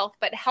myself,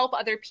 but help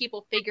other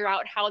people figure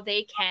out how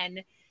they can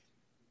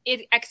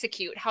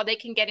execute, how they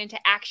can get into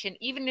action,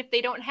 even if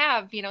they don't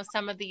have,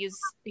 some of these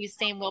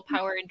same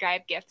willpower and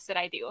drive gifts that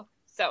I do.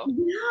 So,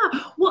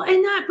 yeah, well,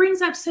 and that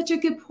brings up such a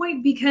good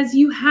point, because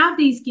you have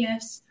these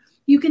gifts,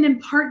 you can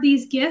impart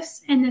these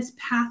gifts and this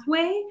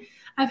pathway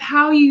of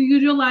how you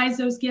utilize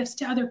those gifts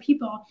to other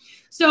people.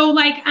 So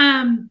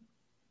I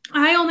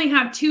only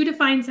have 2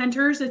 defined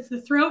centers. It's the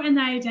throat and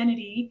the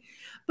identity.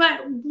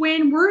 But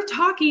when we're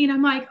talking,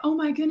 I'm like, oh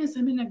my goodness,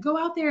 I'm going to go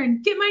out there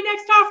and get my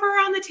next offer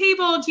on the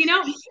table,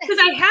 because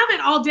I have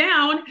it all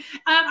down.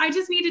 I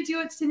just need to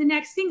do it to the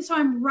next thing. So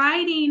I'm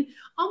writing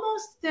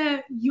almost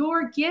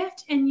your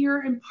gift and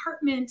your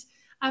impartment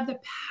of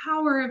the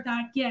power of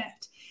that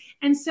gift.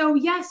 And so,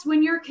 yes,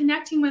 when you're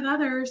connecting with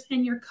others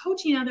and you're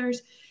coaching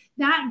others,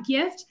 that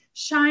gift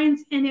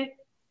shines and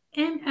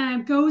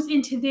it goes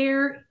into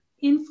their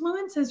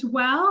influence as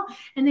well,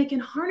 and they can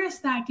harness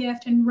that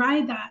gift and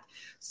ride that.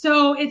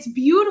 So it's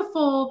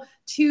beautiful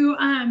to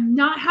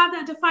not have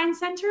that defined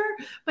center,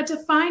 but to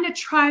find a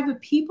tribe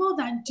of people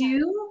that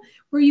do,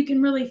 where you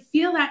can really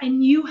feel that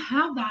and you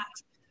have that.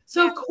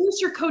 So of course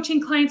your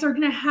coaching clients are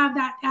going to have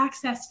that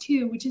access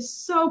too, which is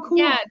so cool.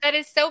 Yeah, that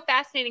is so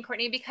fascinating,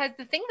 Courtney, because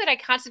the thing that I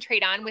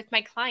concentrate on with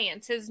my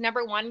clients is,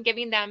 number one,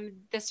 giving them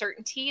the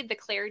certainty, the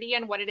clarity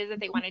on what it is that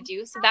they want to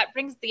do. So that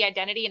brings the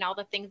identity and all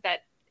the things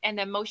that, and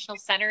the emotional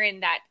center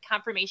and that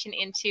confirmation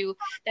into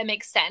that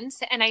makes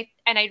sense. And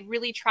I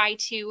really try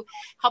to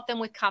help them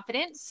with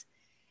confidence,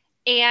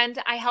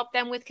 and I help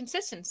them with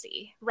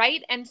consistency,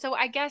 right? And so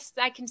I guess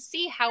I can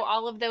see how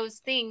all of those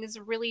things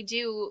really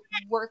do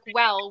work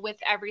well with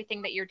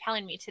everything that you're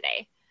telling me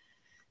today.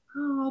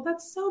 Oh,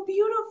 that's so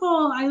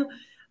beautiful.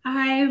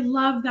 I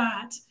love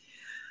that.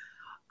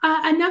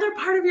 Another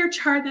part of your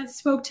chart that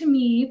spoke to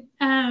me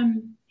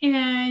and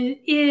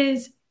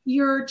is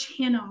your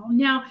channel.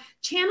 Now,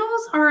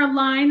 channels are a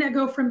line that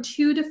go from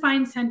two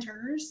defined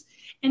centers,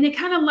 and they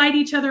kind of light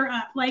each other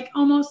up, like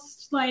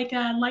almost like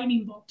a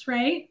lightning bolt,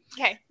 right?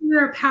 Okay.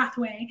 They're a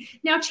pathway.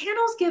 Now,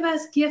 channels give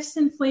us gifts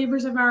and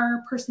flavors of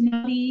our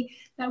personality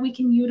that we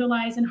can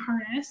utilize and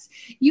harness.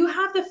 You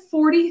have the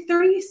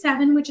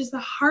 4037, which is the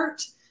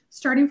heart,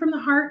 starting from the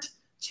heart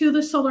to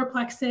the solar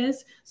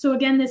plexus. So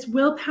again, this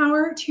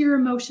willpower to your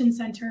emotion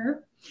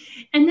center.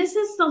 And this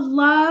is the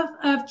love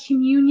of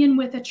communion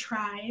with a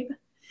tribe.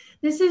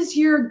 This is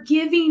your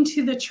giving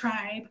to the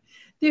tribe.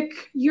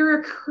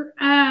 You're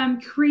a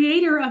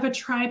creator of a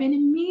tribe, and it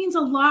means a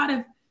lot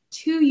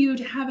to you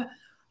to have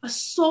a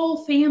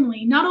soul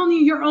family, not only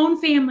your own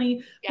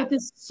family, but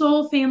this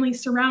soul family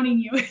surrounding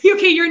you.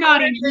 Okay, you're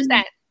nodding.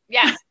 100%.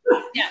 Yes.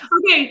 Yes.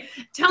 Okay,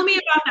 tell me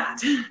about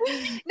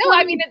that. No,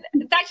 I mean,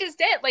 that's just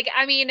it. Like,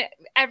 I mean,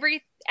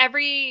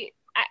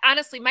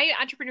 honestly, my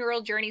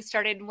entrepreneurial journey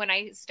started when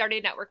I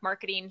started network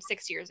marketing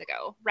 6 years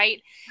ago,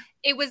 right?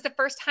 It was the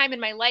first time in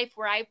my life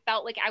where I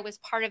felt like I was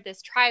part of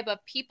this tribe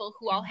of people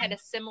who all had a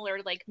similar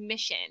like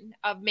mission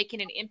of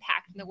making an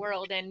impact in the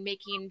world and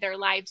making their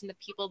lives and the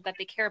people that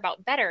they care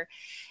about better.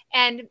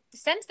 And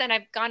since then,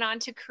 I've gone on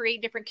to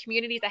create different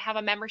communities. I have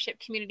a membership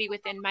community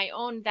within my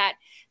own that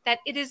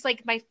it is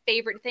like my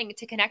favorite thing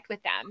to connect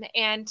with them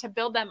and to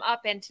build them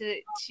up, and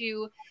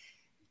to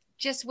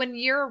just, when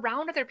you're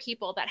around other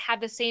people that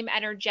have the same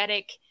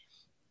energetic,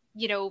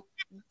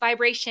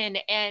 vibration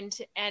and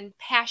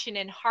passion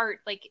and heart,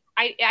 like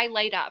I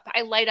light up.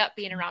 I light up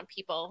being around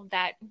people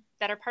that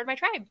are part of my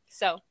tribe.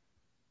 So,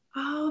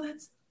 oh,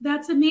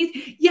 that's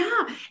amazing.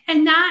 Yeah,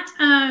 and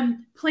that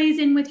plays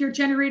in with your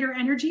generator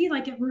energy.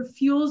 Like, it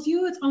refuels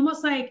you. It's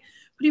almost like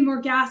putting more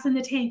gas in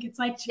the tank. It's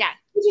like,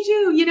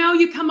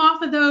 you come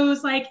off of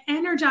those like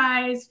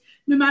energized,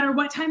 no matter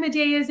what time of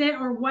day is it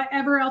or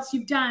whatever else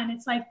you've done.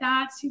 It's like,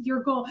 that's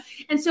your goal.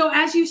 And so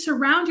as you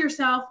surround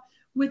yourself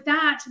with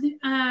that,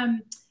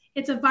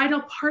 it's a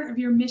vital part of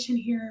your mission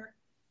here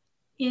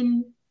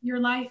in your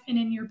life and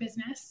in your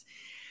business.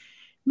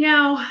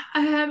 Now,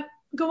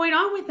 going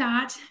on with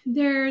that,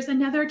 there's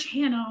another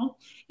channel.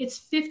 It's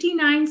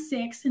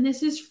 59.6, and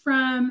this is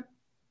from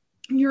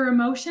your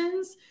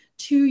emotions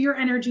to your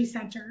energy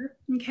center,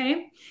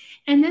 okay?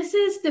 And this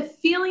is the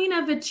feeling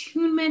of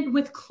attunement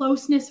with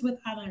closeness with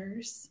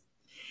others.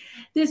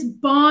 This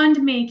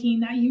bond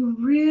making that you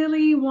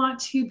really want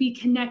to be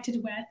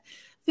connected with,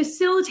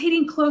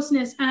 facilitating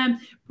closeness,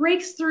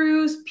 breaks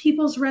through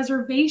people's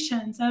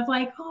reservations of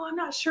like, oh, I'm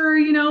not sure,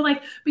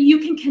 but you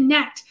can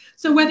connect.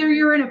 So whether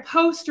you're in a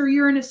post or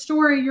you're in a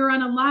story, you're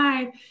on a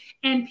live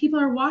and people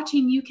are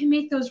watching, you can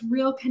make those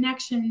real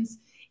connections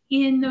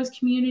in those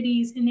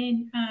communities and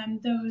in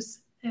those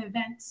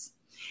events.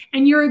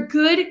 And you're a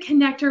good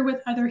connector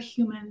with other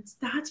humans.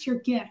 That's your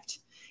gift,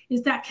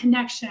 is that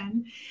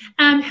connection.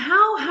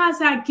 How has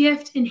that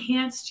gift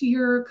enhanced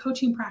your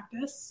coaching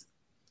practice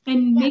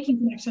and making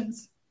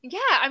connections? Yeah,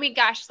 I mean,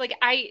 gosh, like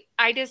I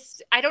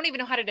don't even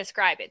know how to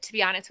describe it, to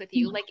be honest with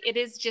you. Like, it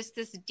is just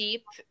this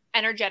deep,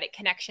 energetic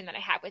connection that I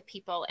have with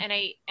people. And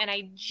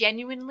I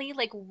genuinely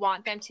like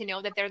want them to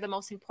know that they're the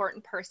most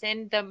important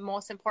person, the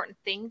most important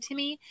thing to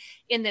me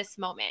in this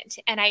moment.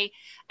 And I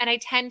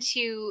tend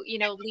to,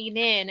 lean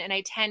in, and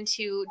I tend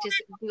to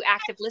just do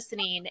active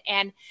listening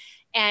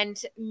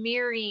and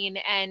mirroring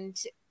and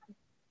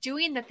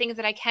doing the things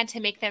that I can to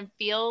make them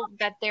feel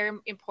that they're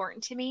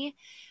important to me.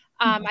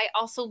 I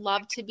also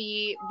love to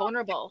be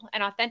vulnerable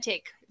and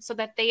authentic so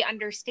that they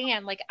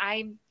understand, like,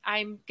 I'm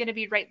going to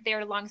be right there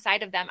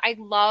alongside of them. I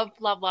love,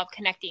 love, love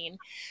connecting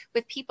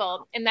with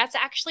people. And that's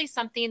actually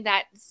something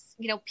that,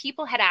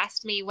 people had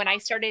asked me when I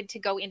started to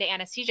go into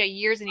anesthesia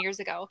years and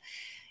years ago,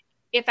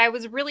 if I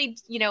was really,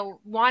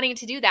 wanting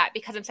to do that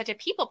because I'm such a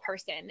people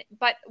person.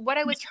 But what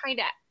I was trying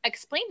to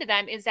explain to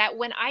them is that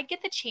when I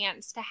get the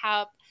chance to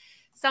have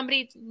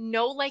somebody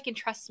know, like, and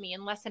trust me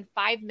in less than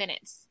 5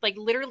 minutes, like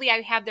literally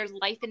I have their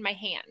life in my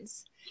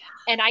hands,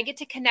 and I get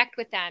to connect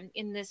with them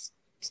in this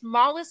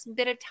smallest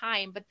bit of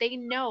time, but they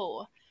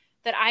know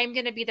that I'm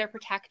going to be their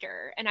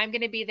protector and I'm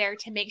going to be there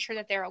to make sure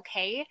that they're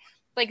okay.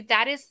 Like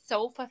that is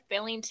so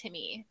fulfilling to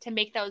me, to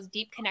make those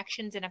deep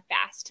connections in a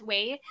fast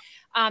way,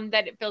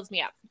 that it builds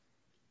me up.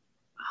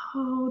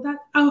 I'm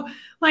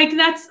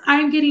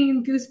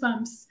getting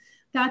goosebumps.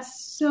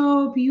 That's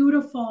so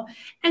beautiful.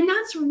 And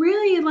that's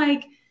really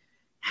like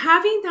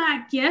having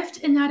that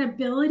gift and that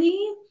ability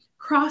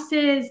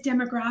crosses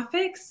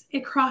demographics.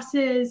 It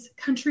crosses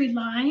country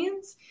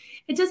lines.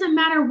 It doesn't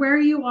matter where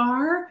you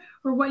are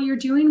or what you're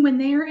doing. When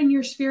they're in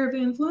your sphere of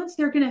influence,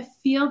 they're going to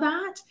feel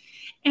that.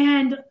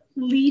 And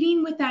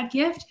leading with that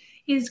gift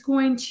is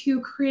going to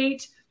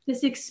create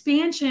this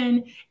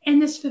expansion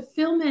and this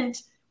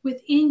fulfillment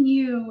within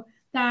you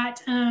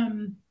that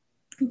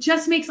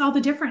just makes all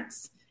the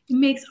difference. It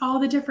makes all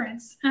the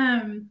difference.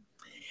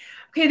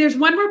 Okay, there's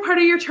one more part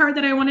of your chart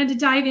that I wanted to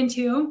dive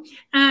into,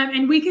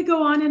 and we could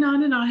go on and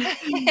on and on.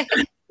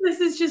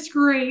 This is just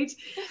great.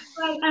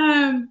 But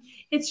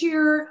it's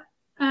your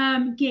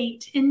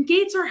gate, and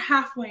gates are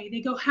halfway.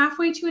 They go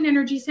halfway to an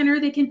energy center.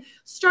 They can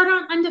start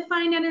on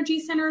undefined energy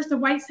centers, the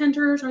white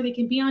centers, or they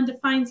can be on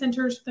defined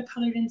centers, the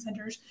colored in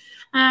centers.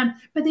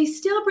 But they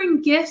still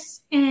bring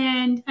gifts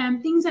and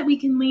things that we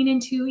can lean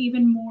into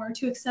even more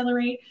to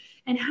accelerate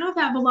and have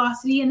that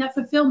velocity and that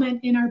fulfillment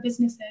in our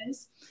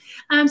businesses.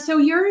 So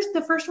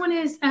the first one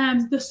is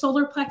the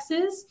solar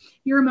plexus,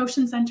 your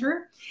emotion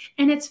center,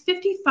 and it's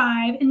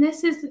 55. And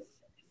this is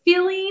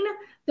feeling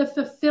the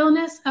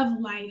fulfillment of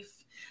life.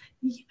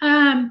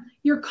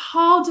 You're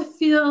called to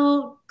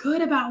feel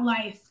good about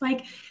life.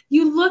 Like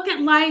you look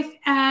at life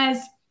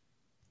as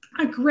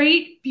a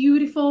great,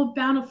 beautiful,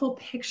 bountiful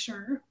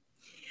picture.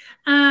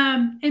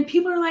 And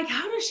people are like,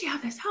 how does she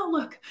have this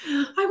outlook?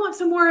 I want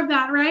some more of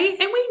that, right?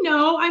 And we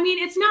know, I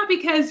mean, it's not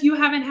because you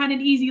haven't had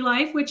an easy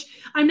life, which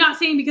I'm not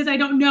saying because I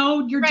don't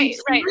know your deep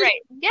story.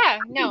 Right. Yeah,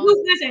 no.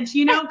 Who doesn't,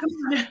 you know? Come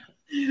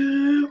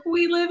on.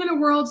 We live in a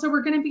world, so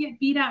we're going to get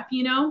beat up,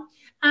 you know?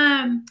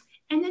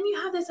 And then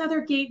you have this other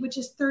gate, which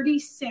is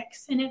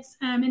 36, and it's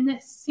in the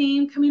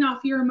same coming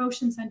off your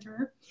emotion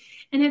center.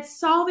 And it's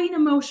solving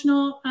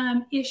emotional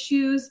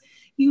issues.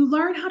 You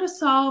learn how to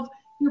solve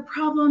your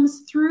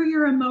problems through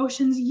your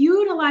emotions,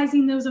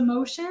 utilizing those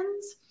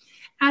emotions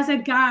as a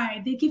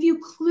guide. They give you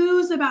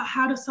clues about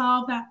how to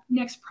solve that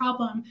next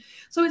problem.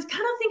 So it's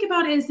kind of think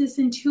about it as this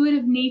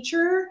intuitive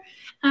nature,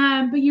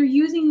 but you're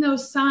using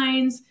those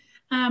signs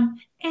and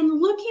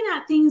looking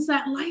at things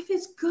that life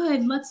is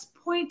good. Let's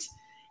point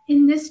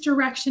in this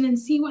direction and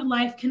see what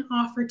life can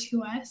offer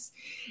to us.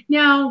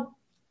 Now,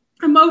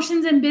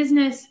 emotions in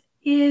business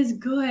is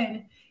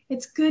good.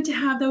 It's good to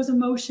have those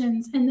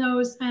emotions and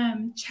those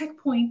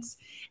checkpoints.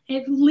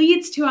 It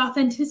leads to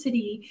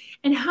authenticity.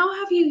 And how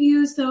have you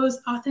used those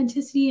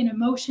authenticity and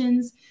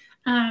emotions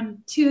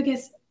to, I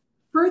guess,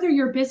 further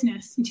your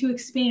business and to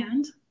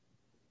expand?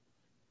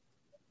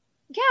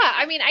 Yeah,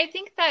 I mean, I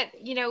think that,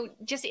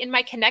 just in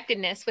my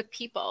connectedness with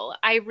people,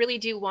 I really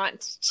do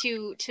want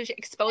to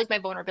expose my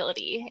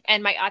vulnerability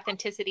and my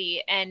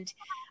authenticity and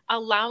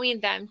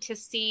allowing them to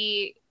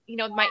see,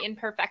 my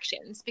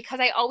imperfections, because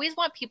I always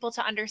want people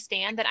to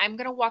understand that I'm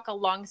going to walk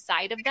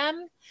alongside of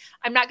them.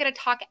 I'm not going to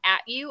talk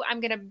at you.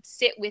 I'm going to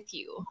sit with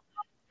you.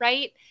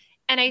 Right.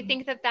 And I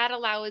think that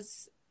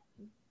allows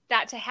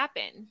that to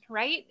happen,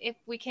 right? If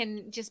we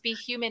can just be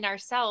human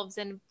ourselves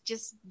and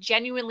just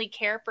genuinely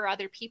care for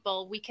other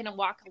people, we can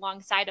walk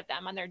alongside of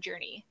them on their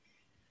journey.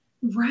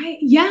 Right.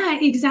 Yeah,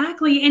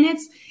 exactly. And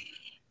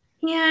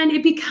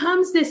it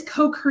becomes this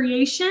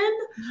co-creation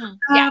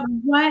of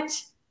what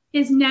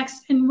is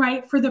next and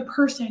right for the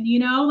person,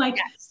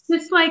 Yes.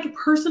 Just like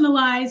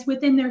personalized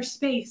within their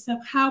space of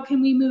how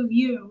can we move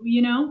you,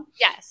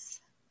 Yes,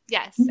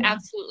 yeah.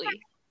 Absolutely.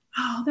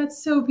 Oh,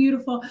 that's so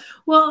beautiful.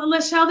 Well,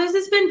 LaChelle, this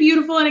has been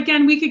beautiful. And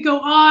again, we could go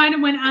on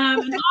and on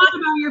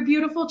about your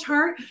beautiful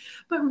chart,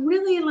 but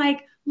really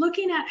like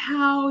looking at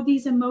how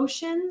these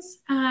emotions,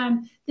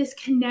 this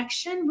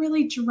connection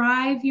really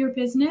drive your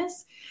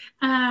business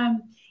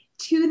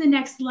to the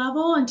next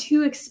level and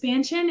to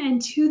expansion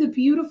and to the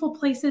beautiful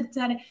places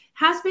that it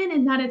has been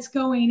and that it's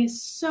going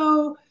is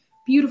so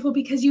beautiful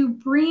because you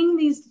bring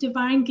these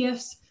divine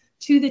gifts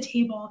to the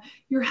table.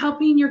 You're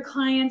helping your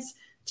clients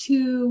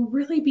to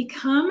really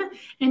become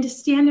and to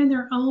stand on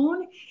their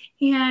own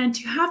and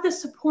to have the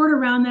support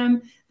around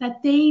them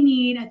that they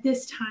need at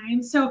this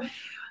time. So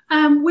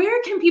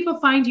where can people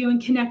find you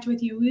and connect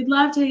with you? We'd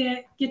love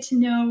to get to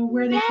know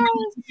where they can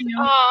connect with you.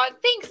 Oh,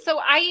 thanks. So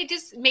I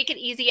just make it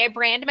easy. I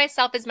brand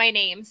myself as my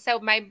name.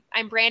 So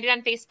I'm branded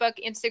on Facebook,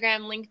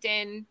 Instagram,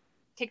 LinkedIn,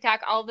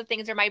 TikTok, all the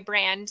things are my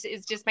brand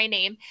is just my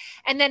name.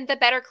 And then the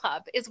Better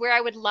Club is where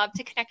I would love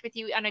to connect with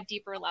you on a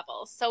deeper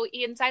level. So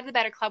inside the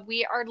Better Club,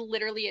 we are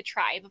literally a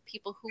tribe of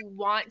people who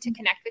want to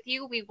connect with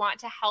you. We want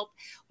to help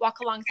walk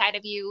alongside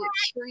of you,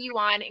 cheer you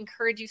on,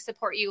 encourage you,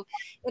 support you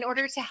in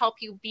order to help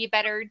you be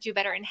better, do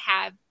better, and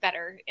have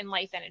better in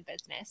life and in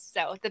business.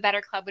 So the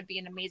Better Club would be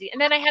an amazing. And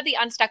then I have the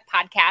Unstuck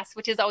podcast,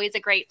 which is always a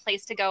great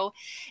place to go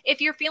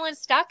if you're feeling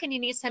stuck and you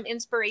need some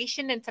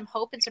inspiration and some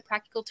hope and some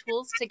practical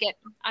tools to get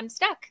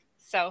unstuck.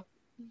 So,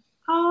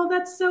 oh,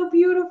 that's so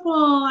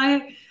beautiful.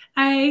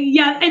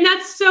 Yeah, and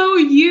that's so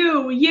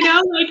you,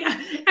 like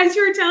as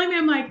you were telling me,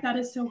 I'm like, that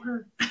is so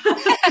her. That's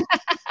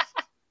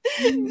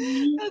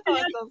awesome.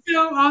 That's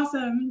so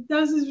awesome.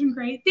 This has been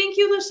great. Thank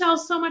you, LaChelle,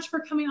 so much for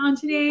coming on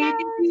today. Yes.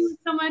 Thank you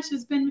so much.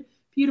 It's been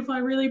beautiful. I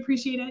really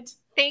appreciate it.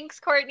 Thanks,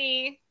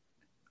 Courtney.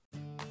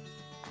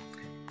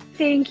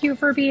 Thank you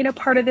for being a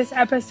part of this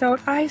episode.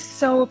 I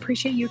so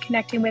appreciate you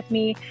connecting with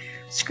me.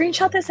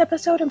 Screenshot this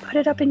episode and put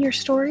it up in your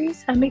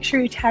stories, and make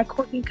sure you tag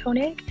Courtney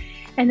Koenig,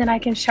 and then I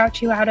can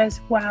shout you out as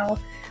well.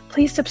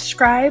 Please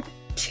subscribe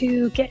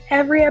to get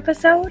every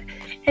episode,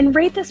 and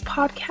rate this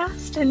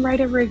podcast and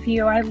write a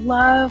review. I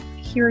love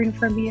hearing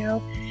from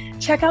you.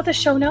 Check out the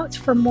show notes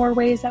for more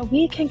ways that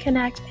we can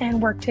connect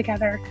and work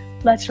together.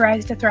 Let's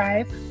rise to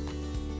thrive.